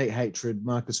Damage, Nate Hatred,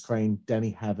 Marcus Crane,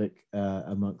 Danny Havoc,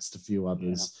 amongst a few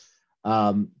others.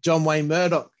 Yeah. John Wayne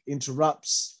Murdoch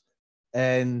interrupts,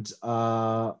 and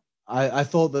I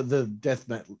thought that the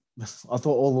deathmatch, I thought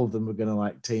all of them were going to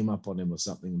like team up on him or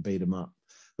something and beat him up.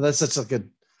 But that's such like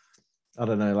I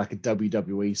don't know, like a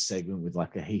WWE segment with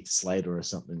like a Heath Slater or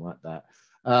something like that.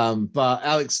 But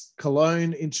Alex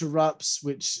Colon interrupts,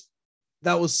 which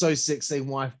that was so sick seeing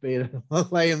Wife Beater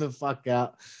laying the fuck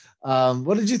out.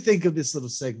 What did you think of this little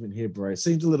segment here, bro? It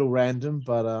seemed a little random,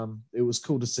 but it was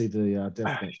cool to see the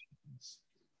deathmatch.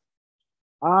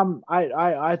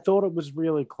 I thought it was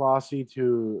really classy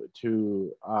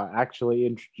to actually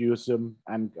introduce him,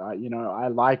 and I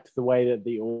liked the way that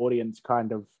the audience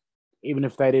kind of, even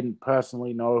if they didn't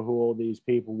personally know who all these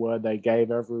people were, they gave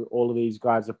all of these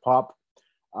guys a pop,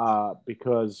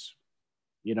 because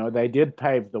they did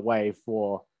pave the way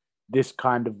for this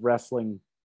kind of wrestling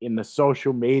in the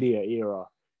social media era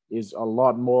is a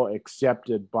lot more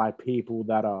accepted by people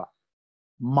that are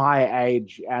my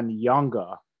age and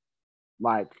younger,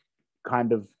 like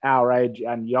kind of our age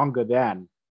and younger than.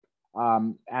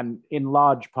 And in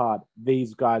large part,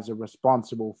 these guys are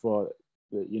responsible for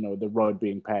the road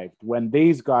being paved. When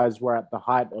these guys were at the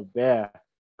height of their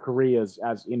careers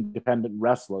as independent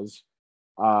wrestlers,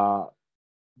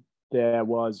 there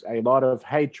was a lot of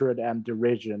hatred and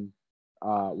derision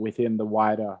within the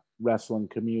wider wrestling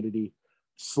community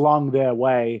slung their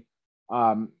way.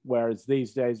 Whereas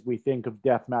these days we think of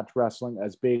deathmatch wrestling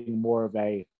as being more of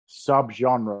a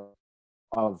subgenre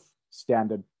of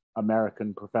standard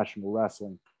American professional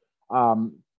wrestling.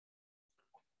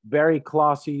 Very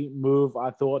classy move, I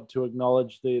thought, to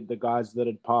acknowledge the guys that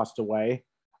had passed away.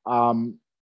 All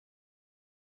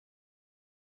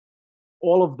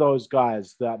of those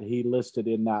guys that he listed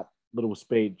in that little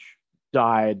speech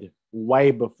died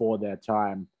way before their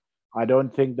time. I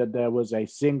don't think that there was a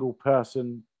single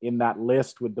person in that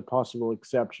list, with the possible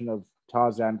exception of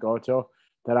Tarzan Goto,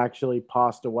 that actually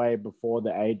passed away before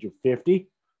the age of 50.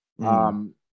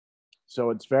 So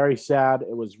it's very sad.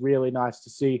 It was really nice to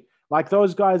see. Like,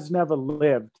 those guys never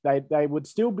lived. They would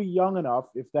still be young enough,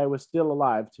 if they were still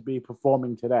alive, to be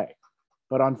performing today.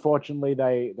 But unfortunately,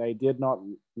 they did not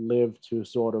live to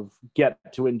sort of get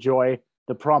to enjoy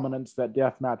the prominence that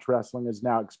deathmatch wrestling is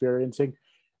now experiencing.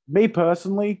 Me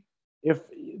personally, if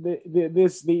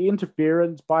the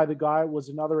interference by the guy was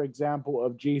another example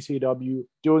of GCW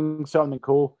doing something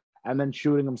cool and then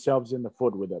shooting themselves in the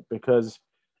foot with it, because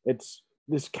it's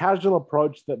this casual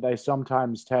approach that they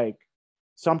sometimes take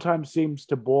sometimes seems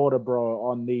to border, bro,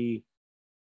 on the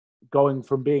going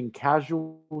from being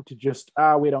casual to just,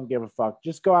 we don't give a fuck.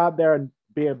 Just go out there and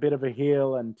be a bit of a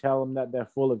heel and tell them that they're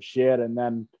full of shit, and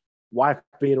then Wife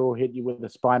Beater will hit you with a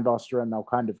spine buster and they'll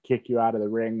kind of kick you out of the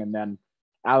ring, and then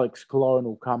Alex Colon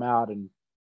will come out and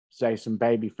say some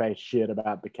babyface shit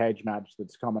about the cage match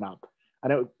that's coming up.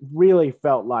 And it really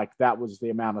felt like that was the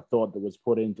amount of thought that was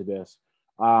put into this.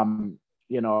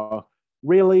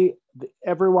 Really,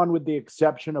 everyone with the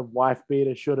exception of Wife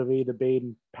Beater should have either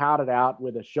been pouted out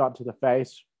with a shot to the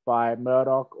face by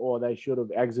Murdoch, or they should have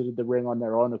exited the ring on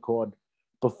their own accord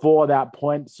before that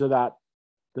point, so that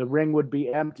the ring would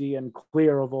be empty and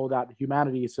clear of all that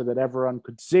humanity, so that everyone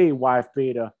could see Wife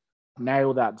Beater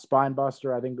nail that spine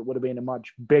buster. I think it would have been a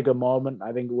much bigger moment.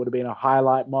 I think it would have been a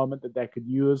highlight moment that they could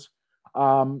use.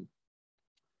 And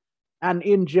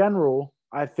in general,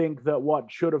 I think that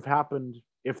what should have happened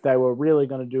if they were really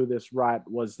going to do this right,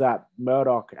 was that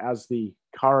Murdoch, as the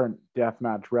current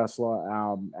deathmatch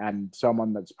wrestler and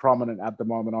someone that's prominent at the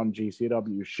moment on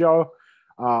GCW show,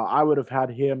 I would have had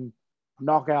him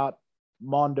knock out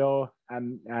Mondo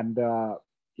and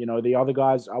the other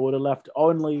guys. I would have left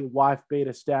only Wife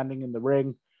Beater standing in the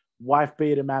ring. Wife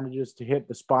Beater manages to hit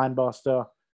the spine buster,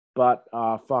 but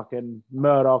fucking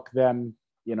Murdoch then,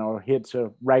 hits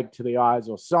a rake to the eyes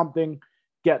or something,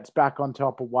 gets back on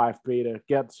top of Wife Beater,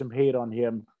 gets some heat on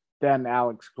him. Then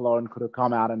Alex Colon could have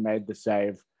come out and made the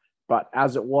save. But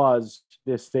as it was,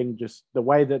 this thing just, the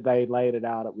way that they laid it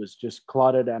out, it was just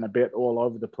cluttered and a bit all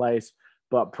over the place.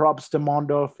 But props to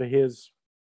Mondo for his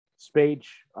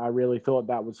speech. I really thought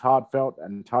that was heartfelt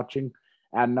and touching.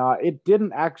 And it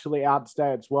didn't actually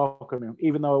outstay its welcome,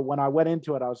 even though when I went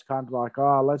into it, I was kind of like,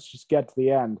 oh, let's just get to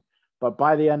the end. But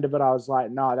by the end of it, I was like,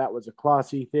 no, that was a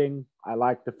classy thing. I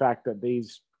like the fact that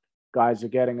these guys are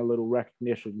getting a little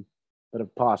recognition that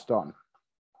have passed on.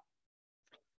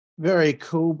 Very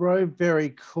cool, bro.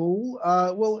 Very cool.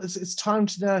 Well, it's time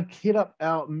to now hit up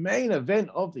our main event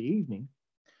of the evening.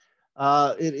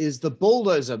 It is the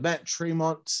Bulldozer, Matt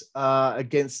Tremont,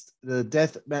 against the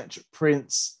Deathmatch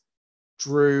Prince,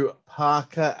 Drew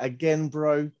Parker. Again,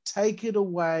 bro, take it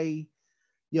away.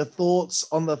 Your thoughts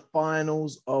on the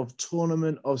finals of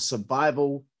Tournament of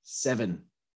Survival 7.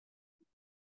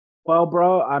 Well,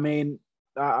 bro, I mean,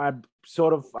 I'm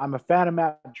a fan of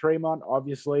Matt Tremont,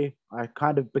 obviously. I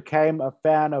kind of became a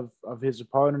fan of his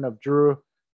opponent, of Drew,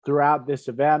 throughout this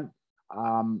event.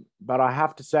 But I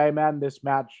have to say, man, this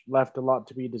match left a lot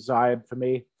to be desired for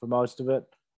me for most of it.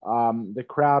 The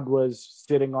crowd was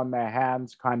sitting on their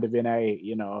hands, kind of in a,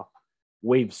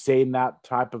 we've seen that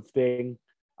type of thing.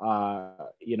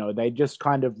 They just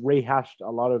kind of rehashed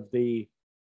a lot of the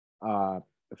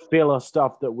filler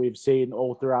stuff that we've seen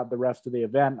all throughout the rest of the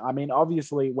event. I mean,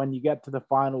 obviously, when you get to the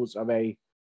finals of a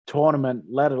tournament,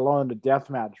 let alone a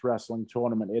deathmatch wrestling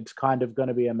tournament, it's kind of going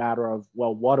to be a matter of,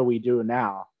 well, what do we do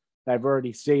now? They've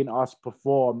already seen us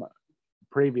perform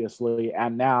previously,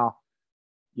 and now,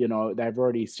 they've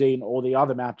already seen all the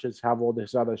other matches have all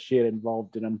this other shit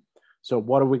involved in them. So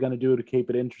what are we going to do to keep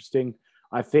it interesting?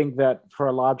 I think that for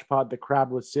a large part, the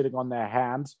crowd was sitting on their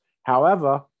hands.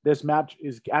 However, this match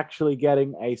is actually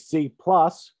getting a C+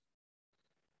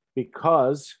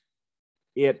 because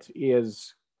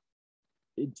it's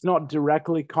not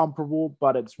directly comparable,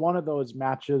 but it's one of those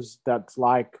matches that's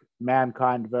like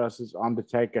Mankind versus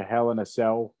Undertaker Hell in a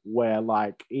Cell, where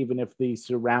like even if the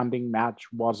surrounding match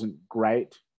wasn't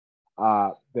great,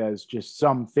 there's just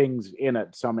some things in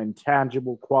it, some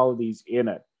intangible qualities in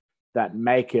it that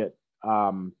make it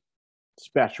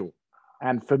special.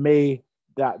 And for me,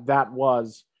 that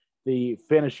was the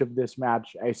finish of this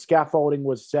match. A scaffolding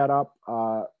was set up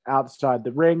outside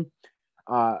the ring.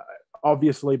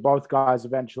 Obviously, both guys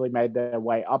eventually made their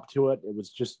way up to it. It was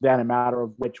just then a matter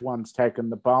of which one's taken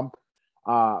the bump.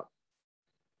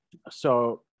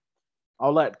 So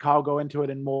I'll let Carl go into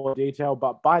it in more detail.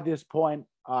 But by this point,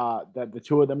 that the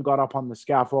two of them got up on the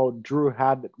scaffold, Drew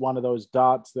had one of those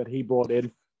darts that he brought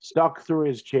in, stuck through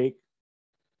his cheek.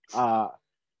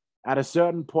 At a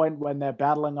certain point when they're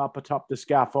battling up atop the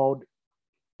scaffold,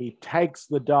 he takes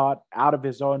the dart out of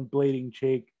his own bleeding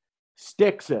cheek,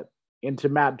 sticks it into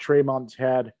Matt Tremont's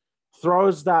head,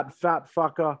 throws that fat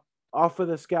fucker off of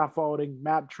the scaffolding.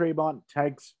 Matt Tremont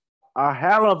takes a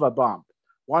hell of a bump.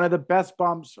 One of the best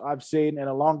bumps I've seen in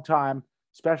a long time,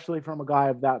 especially from a guy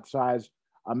of that size.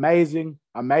 Amazing,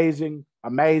 amazing,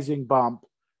 amazing bump.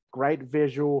 Great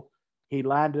visual. He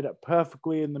landed it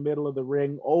perfectly in the middle of the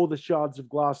ring. All the shards of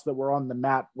glass that were on the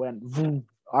mat went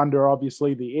under,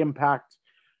 obviously, the impact.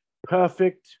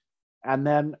 Perfect. And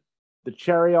then the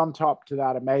cherry on top to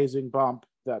that amazing bump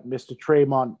that Mr.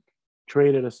 Tremont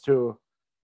treated us to.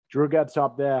 Drew gets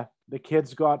up there. The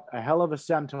kid's got a hell of a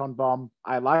senton bomb.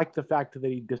 I like the fact that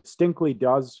he distinctly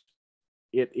does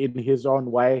it in his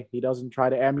own way. He doesn't try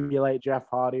to emulate Jeff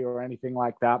Hardy or anything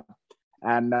like that.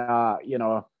 And,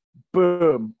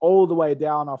 boom, all the way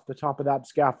down off the top of that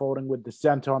scaffolding with the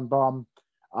senton bomb.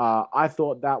 I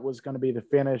thought that was going to be the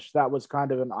finish. That was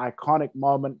kind of an iconic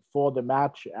moment for the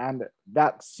match, and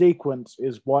that sequence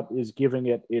is what is giving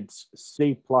it its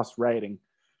C+ rating.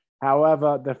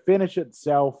 However, the finish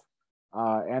itself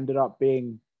ended up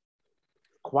being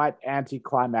quite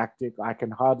anticlimactic. I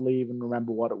can hardly even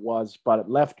remember what it was, but it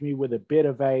left me with a bit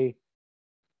of a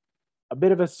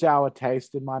sour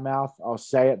taste in my mouth. I'll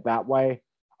say it that way.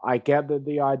 I get that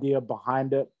the idea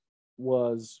behind it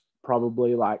was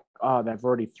probably like, oh, they've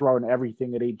already thrown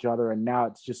everything at each other, and now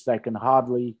it's just they can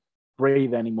hardly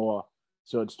breathe anymore.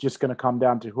 So it's just going to come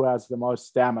down to who has the most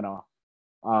stamina.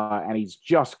 and Drew's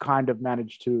just kind of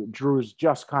managed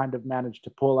to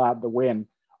pull out the win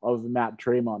over Matt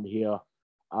Tremont here.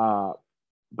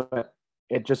 But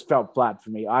it just felt flat for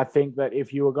me. I think that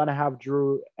if you were going to have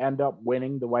Drew end up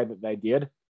winning the way that they did,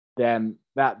 then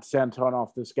that senton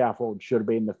off the scaffold should have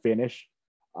been the finish.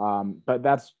 But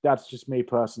that's just me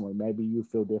personally. Maybe you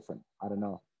feel different. I don't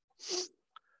know.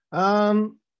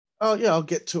 Oh yeah, I'll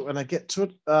get to it when I get to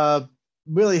it.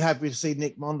 Really happy to see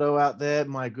Nick Mondo out there,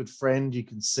 my good friend. You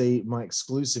can see my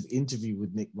exclusive interview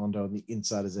with Nick Mondo on the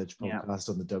Insider's Edge podcast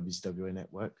on the WZWA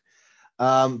Network.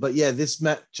 But yeah, this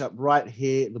matchup right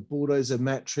here, the Bulldozer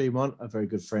Matt Tremont, a very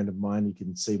good friend of mine. You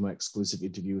can see my exclusive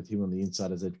interview with him on the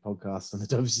Insider's Edge podcast on the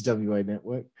WZWA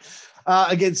Network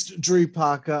against Drew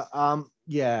Parker. I'm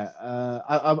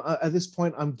at this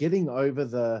point, I'm getting over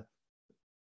the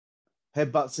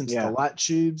headbutts into the light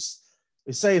tubes.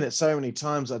 We're saying it so many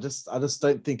times. I just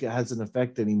don't think it has an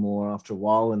effect anymore after a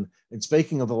while. And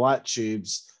speaking of the light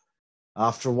tubes,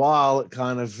 after a while, it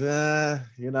kind of, the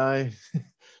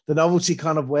novelty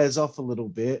kind of wears off a little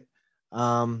bit.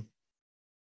 It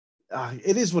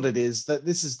is what it is. That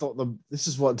this is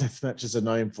what death matches are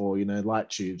known for,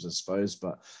 light tubes, I suppose.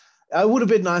 But it would have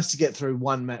been nice to get through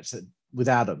one match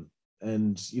without them.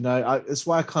 And it's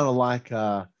why I kind of like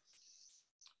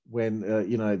when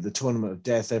the Tournament of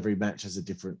Death, every match has a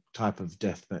different type of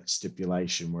death match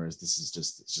stipulation, whereas this is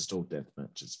just all death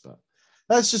matches. But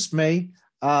that's just me.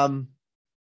 The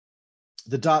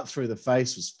dart through the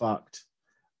face was fucked.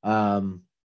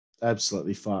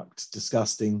 Absolutely fucked.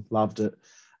 Disgusting. Loved it.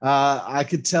 I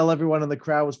could tell everyone in the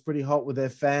crowd was pretty hot with their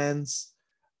fans.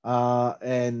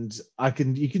 And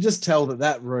you could just tell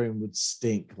that room would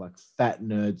stink like fat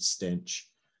nerd stench.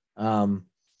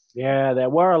 Yeah, there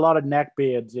were a lot of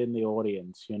neckbeards in the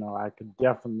audience. I could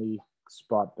definitely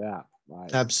spot that.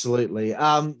 Absolutely.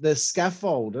 The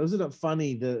scaffold, wasn't it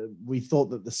funny that we thought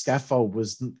that the scaffold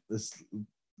was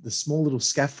the small little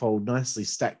scaffold nicely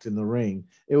stacked in the ring?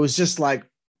 It was just like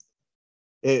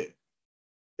an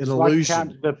illusion.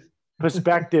 Like the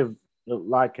perspective,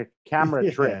 like a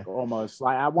camera trick almost.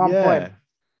 Like at one point,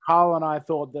 Carl and I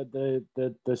thought that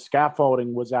the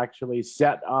scaffolding was actually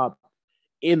set up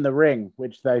in the ring,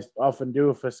 which they often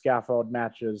do for scaffold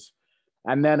matches.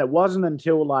 And then it wasn't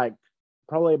until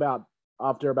probably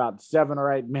after about 7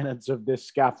 or 8 minutes of this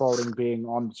scaffolding being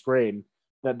on screen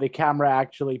that the camera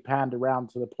actually panned around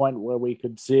to the point where we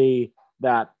could see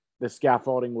that the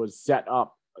scaffolding was set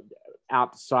up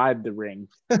outside the ring.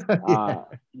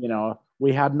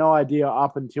 We had no idea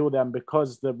up until then,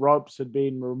 because the ropes had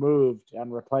been removed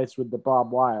and replaced with the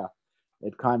barbed wire.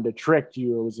 It kind of tricked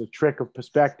you. It was a trick of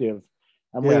perspective.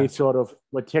 And we sort of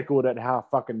were tickled at how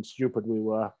fucking stupid we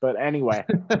were. But anyway.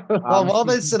 While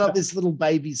they set up this little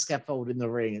baby scaffold in the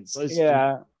ring, it's so stupid.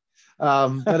 Yeah.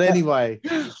 But anyway,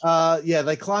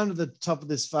 they climbed to the top of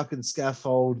this fucking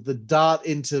scaffold. The dart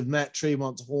into Matt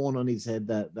Tremont's horn on his head,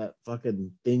 that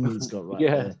fucking thing he's got right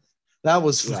there. That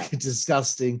was fucking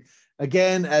disgusting.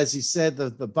 Again, as you said,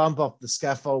 the bump off the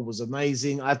scaffold was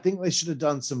amazing. I think they should have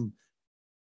done some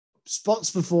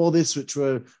spots before this, which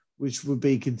would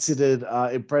be considered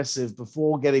impressive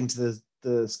before getting to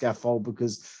the scaffold,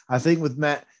 because I think with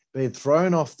Matt being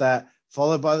thrown off that,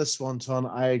 followed by the swanton,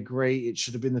 I agree it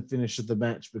should have been the finish of the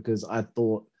match, because I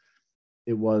thought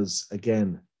it was,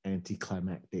 again,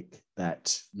 anticlimactic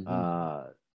that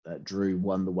that Drew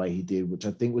won the way he did, which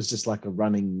I think was just like a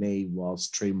running knee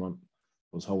whilst Tremont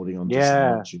was holding on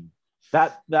to some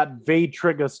that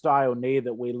V-trigger style knee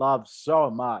that we love so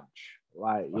much.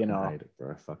 I hate it,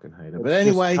 bro. I fucking hate it. But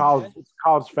anyway, it's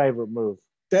Carl's favorite move.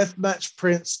 Deathmatch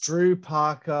Prince Drew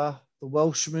Parker, the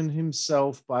Welshman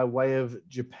himself, by way of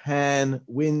Japan,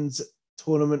 wins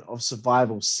Tournament of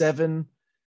Survival 7.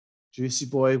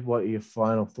 Jooseyboy, what are your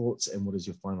final thoughts and what is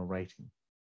your final rating?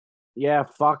 Yeah,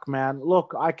 fuck, man.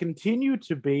 Look, I continue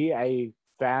to be a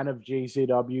fan of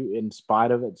GCW in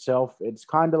spite of itself. It's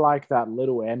kind of like that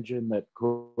little engine that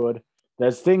could.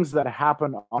 There's things that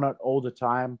happen on it all the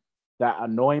time that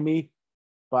annoy me,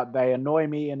 but they annoy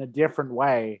me in a different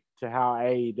way to how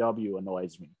AEW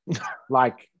annoys me.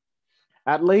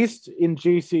 At least in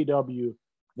GCW,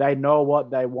 they know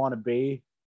what they want to be,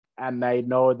 and they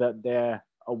know that they're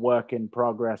a work in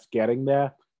progress getting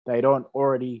there. They don't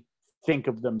already think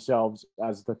of themselves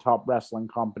as the top wrestling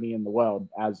company in the world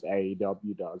as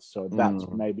AEW does. So that's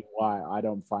maybe why I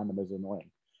don't find them as annoying.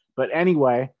 But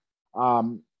anyway,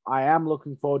 I am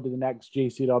looking forward to the next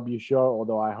GCW show,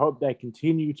 although I hope they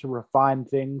continue to refine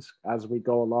things as we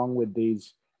go along with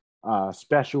these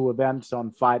special events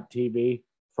on Fight TV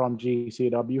from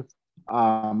GCW.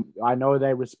 I know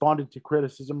they responded to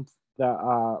criticism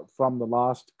from the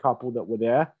last couple that were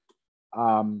there.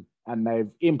 and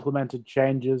they've implemented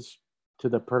changes to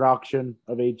the production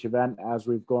of each event as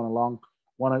we've gone along.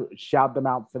 Want to shout them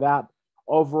out for that.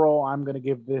 Overall, I'm going to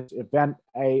give this event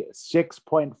a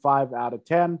 6.5 out of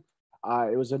 10.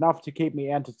 It was enough to keep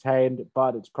me entertained,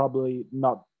 but it's probably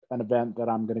not an event that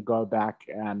I'm going to go back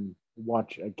and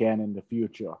watch again in the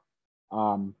future,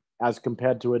 as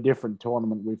compared to a different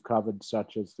tournament we've covered,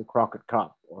 such as the Crockett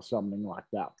Cup or something like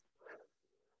that.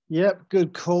 Yep,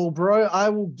 good call, bro. I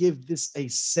will give this a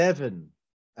 7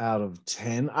 out of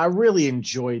 10. I really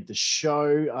enjoyed the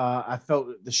show. I felt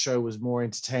that the show was more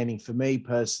entertaining for me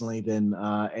personally than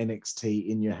NXT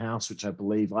In Your House, which I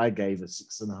believe I gave a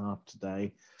 6.5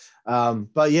 today.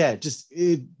 But yeah, just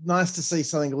nice to see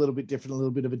something a little bit different, a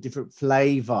little bit of a different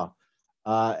flavor,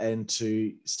 and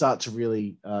to start to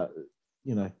really,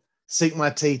 sink my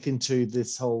teeth into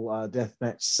this whole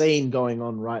deathmatch scene going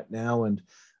on right now and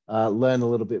learn a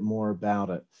little bit more about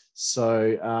it.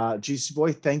 So,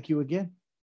 Jooseyboy, thank you again.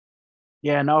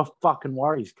 Yeah, no fucking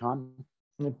worries, cunt.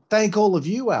 Thank all of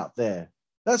you out there.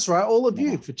 That's right, all of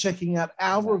you for checking out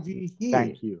our review here.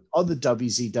 Thank you. On the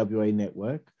WZWA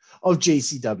Network of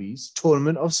GCW's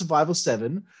Tournament of Survival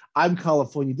 7. I'm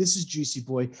Karlifornia. This is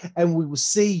Jooseyboy, and we will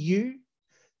see you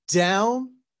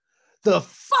down the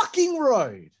fucking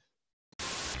road.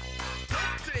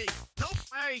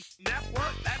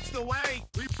 Network, that's the way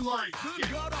we play.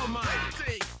 Good God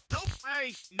Almighty.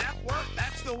 Network,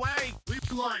 that's the way we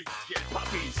play. Get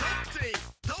puppies.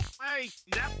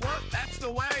 Network, that's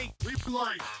the way we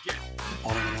play. Get. The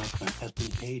following announcement has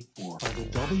been paid for by the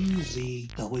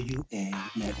WZWA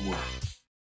Network.